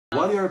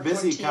While you're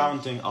busy 14.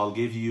 counting, I'll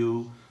give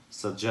you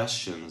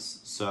suggestions,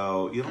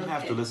 so you don't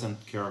have to Okay. listen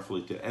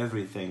carefully to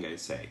everything I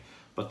say,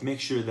 but make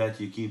sure that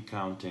you keep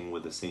counting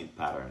with the same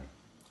pattern,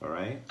 all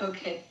right?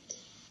 Okay.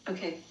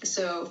 Okay.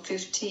 So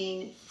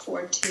 15,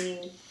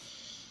 14,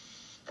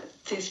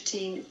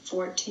 15,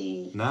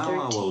 14, Now 13,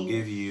 I will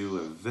give you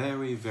a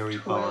very, very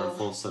 12,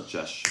 powerful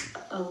suggestion.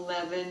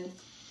 11,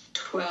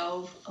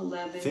 12,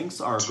 11,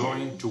 Things are 10,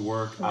 going to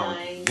work out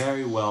 9,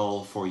 very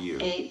well for you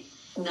 8,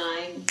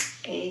 9,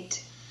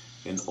 8,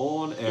 in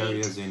all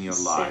areas 8, in your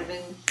 7,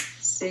 life.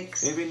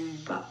 6, Even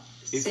 5,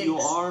 if 6, you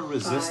are 5,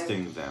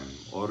 resisting them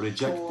or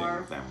rejecting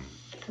 4, them,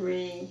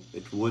 3,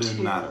 it wouldn't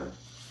 2, matter.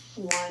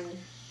 1, 0.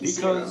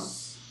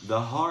 Because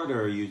the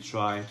harder you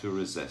try to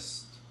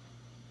resist,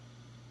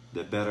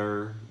 the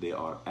better they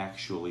are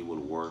actually will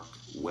work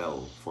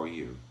well for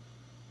you.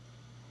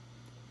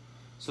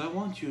 So I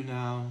want you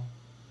now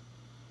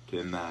to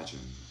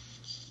imagine,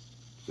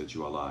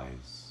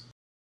 visualize